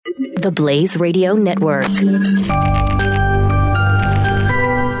The Blaze Radio Network.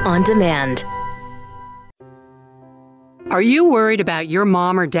 On demand. Are you worried about your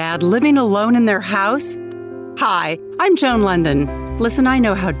mom or dad living alone in their house? Hi, I'm Joan London. Listen, I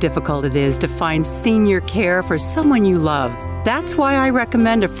know how difficult it is to find senior care for someone you love. That's why I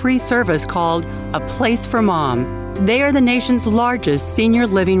recommend a free service called A Place for Mom. They are the nation's largest senior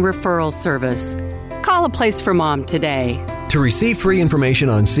living referral service. Call A Place for Mom today. To receive free information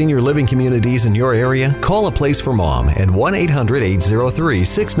on senior living communities in your area, call A Place for Mom at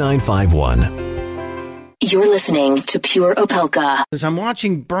 1-800-803-6951. You're listening to Pure Opelka. As I'm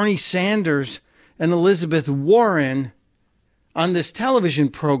watching Bernie Sanders and Elizabeth Warren on this television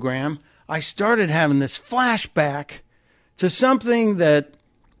program, I started having this flashback to something that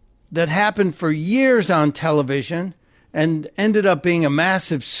happened for years on television and ended up being a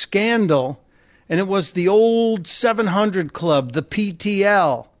massive scandal. And it was the old 700 Club, the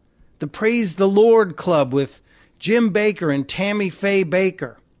PTL, the Praise the Lord Club with Jim Bakker and Tammy Faye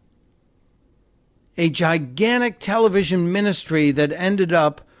Bakker. A gigantic television ministry that ended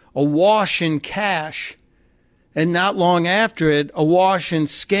up awash in cash, and not long after it, awash in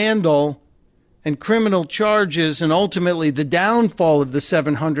scandal and criminal charges, and ultimately the downfall of the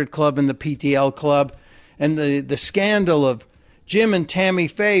 700 Club and the PTL Club, and the scandal of Jim and Tammy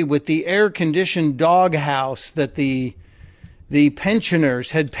Faye with the air-conditioned doghouse that the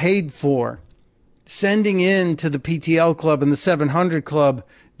pensioners had paid for, sending in to the PTL Club and the 700 Club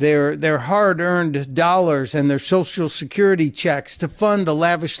their hard-earned dollars and their Social Security checks to fund the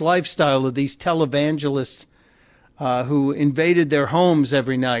lavish lifestyle of these televangelists who invaded their homes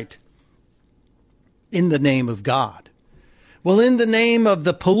every night in the name of God. Well, in the name of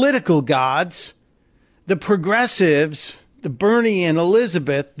the political gods, the progressives, the Bernie and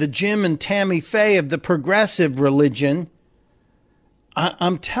Elizabeth, the Jim and Tammy Faye of the progressive religion,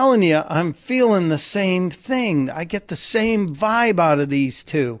 I'm telling you, I'm feeling the same thing. I get the same vibe out of these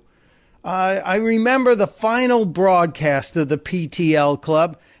two. I remember the final broadcast of the PTL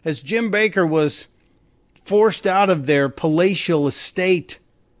Club as Jim Bakker was forced out of their palatial estate.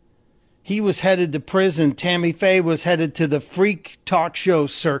 He was headed to prison. Tammy Faye was headed to the freak talk show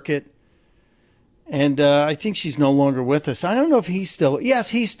circuit. And I think she's no longer with us. I don't know if he's still... Yes,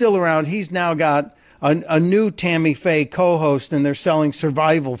 he's still around. He's now got a new Tammy Faye co-host, and they're selling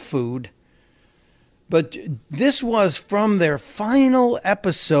survival food. But this was from their final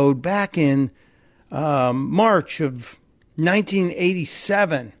episode back in March of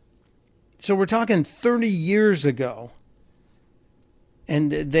 1987. So we're talking 30 years ago.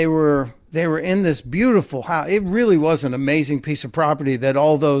 And they were in this beautiful house. It really was an amazing piece of property that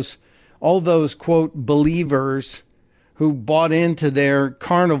all those, quote, believers who bought into their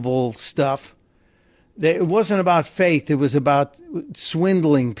carnival stuff, it wasn't about faith. It was about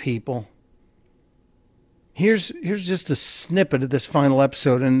swindling people. Here's just a snippet of this final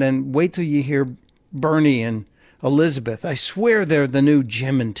episode, and then wait till you hear Bernie and Elizabeth. I swear they're the new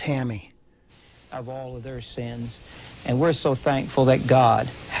Jim and Tammy. Of all of their sins, and we're so thankful that God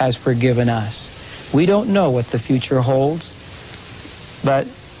has forgiven us. We don't know what the future holds, but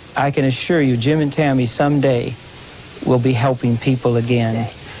I can assure you, Jim and Tammy someday will be helping people again,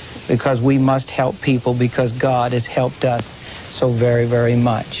 because we must help people because God has helped us so very, very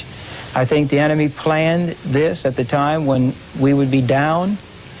much. I think the enemy planned this at the time when we would be down,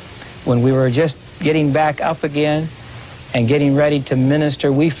 when we were just getting back up again and getting ready to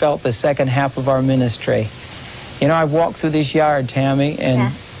minister. We felt the second half of our ministry. You know, I've walked through this yard, Tammy,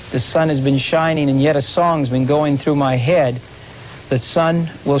 and the sun has been shining, and yet a song's been going through my head. The sun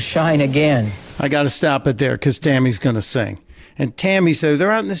will shine again. I got to stop it there because Tammy's going to sing. And Tammy said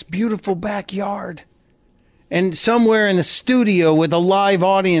they're out in this beautiful backyard. And somewhere in a studio with a live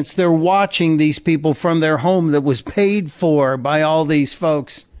audience, they're watching these people from their home that was paid for by all these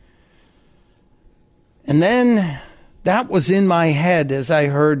folks. And then that was in my head as I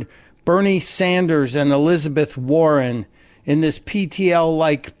heard Bernie Sanders and Elizabeth Warren in this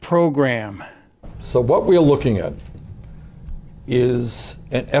PTL-like program. So what we're looking at is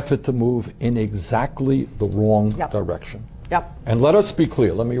an effort to move in exactly the wrong direction. And let us be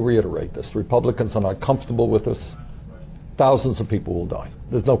clear, let me reiterate this. Republicans are not comfortable with this. Thousands of people will die.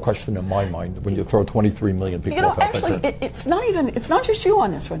 There's no question in my mind when you throw 23 million people off that actually, it's not just you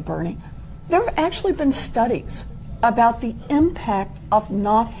on this one, Bernie. There have actually been studies about the impact of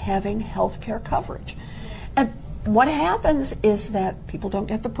not having health care coverage. And what happens is that people don't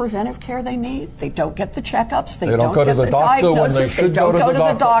get the preventive care they need. They don't get the checkups. They don't go to the doctor when they should go to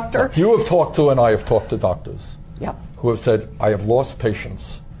the doctor. You have talked to, and I have talked to doctors who have said, I have lost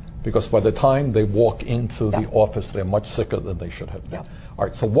patients because by the time they walk into the office, they're much sicker than they should have been. All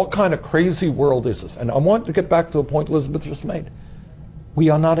right, so what kind of crazy world is this? And I want to get back to the point Elizabeth just made.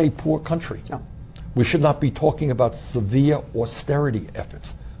 We are not a poor country. No. We should not be talking about severe austerity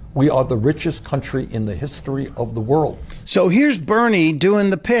efforts. We are the richest country in the history of the world. So here's Bernie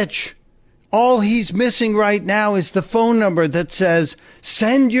doing the pitch. All he's missing right now is the phone number that says,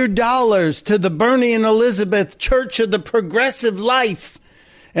 send your dollars to the Bernie and Elizabeth Church of the Progressive Life,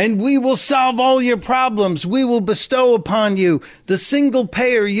 and we will solve all your problems. We will bestow upon you the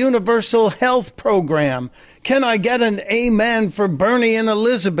single-payer universal health program. Can I get an amen for Bernie and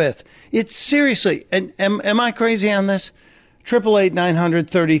Elizabeth? It's seriously, and am I crazy on this?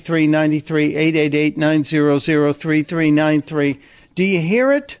 888-900-3393, 888-900-3393. Do you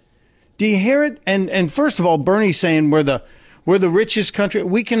hear it? Do you hear it? And first of all, Bernie's saying we're the richest country.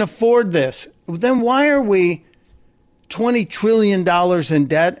 We can afford this. Then why are we $20 trillion in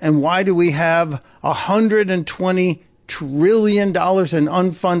debt? And why do we have $120 trillion in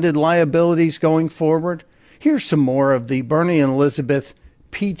unfunded liabilities going forward? Here's some more of the Bernie and Elizabeth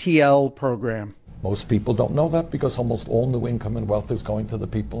PTL program. Most people don't know that because almost all new income and wealth is going to the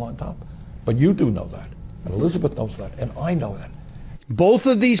people on top. But you do know that. And Elizabeth knows that. And I know that. Both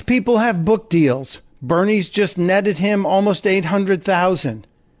of these people have book deals. Bernie's just netted him almost $800,000.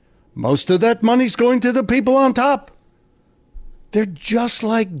 Most of that money's going to the people on top. They're just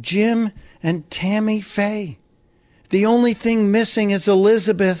like Jim and Tammy Faye. The only thing missing is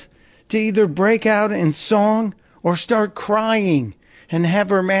Elizabeth to either break out in song or start crying and have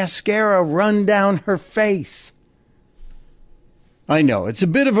her mascara run down her face. I know, it's a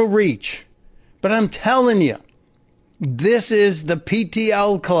bit of a reach, but I'm telling you, this is the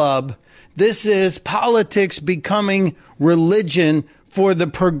PTL Club. This is politics becoming religion for the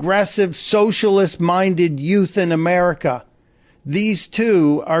progressive, socialist-minded youth in America. These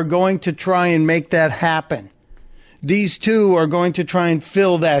two are going to try and make that happen. These two are going to try and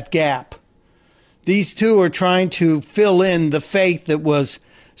fill that gap. These two are trying to fill in the faith that was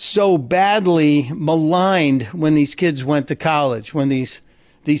so badly maligned when these kids went to college, when these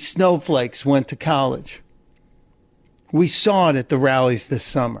snowflakes went to college. We saw it at the rallies this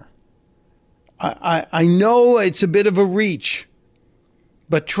summer. I know it's a bit of a reach,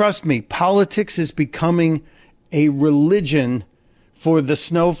 but trust me, politics is becoming a religion for the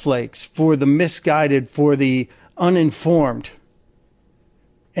snowflakes, for the misguided, for the uninformed.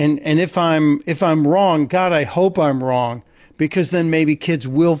 And if I'm wrong, God, I hope I'm wrong, because then maybe kids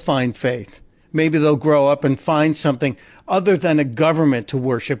will find faith. Maybe they'll grow up and find something other than a government to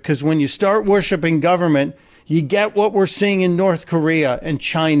worship. Because when you start worshiping government, you get what we're seeing in North Korea and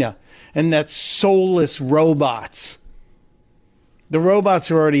China, and that's soulless robots. The robots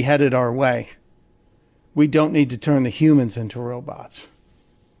are already headed our way. We don't need to turn the humans into robots.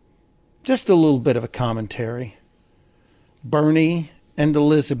 Just a little bit of a commentary. Bernie and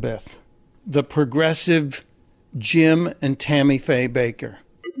Elizabeth, the progressive Jim and Tammy Faye Bakker.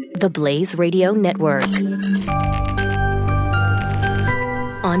 The Blaze Radio Network.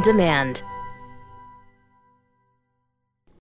 On demand.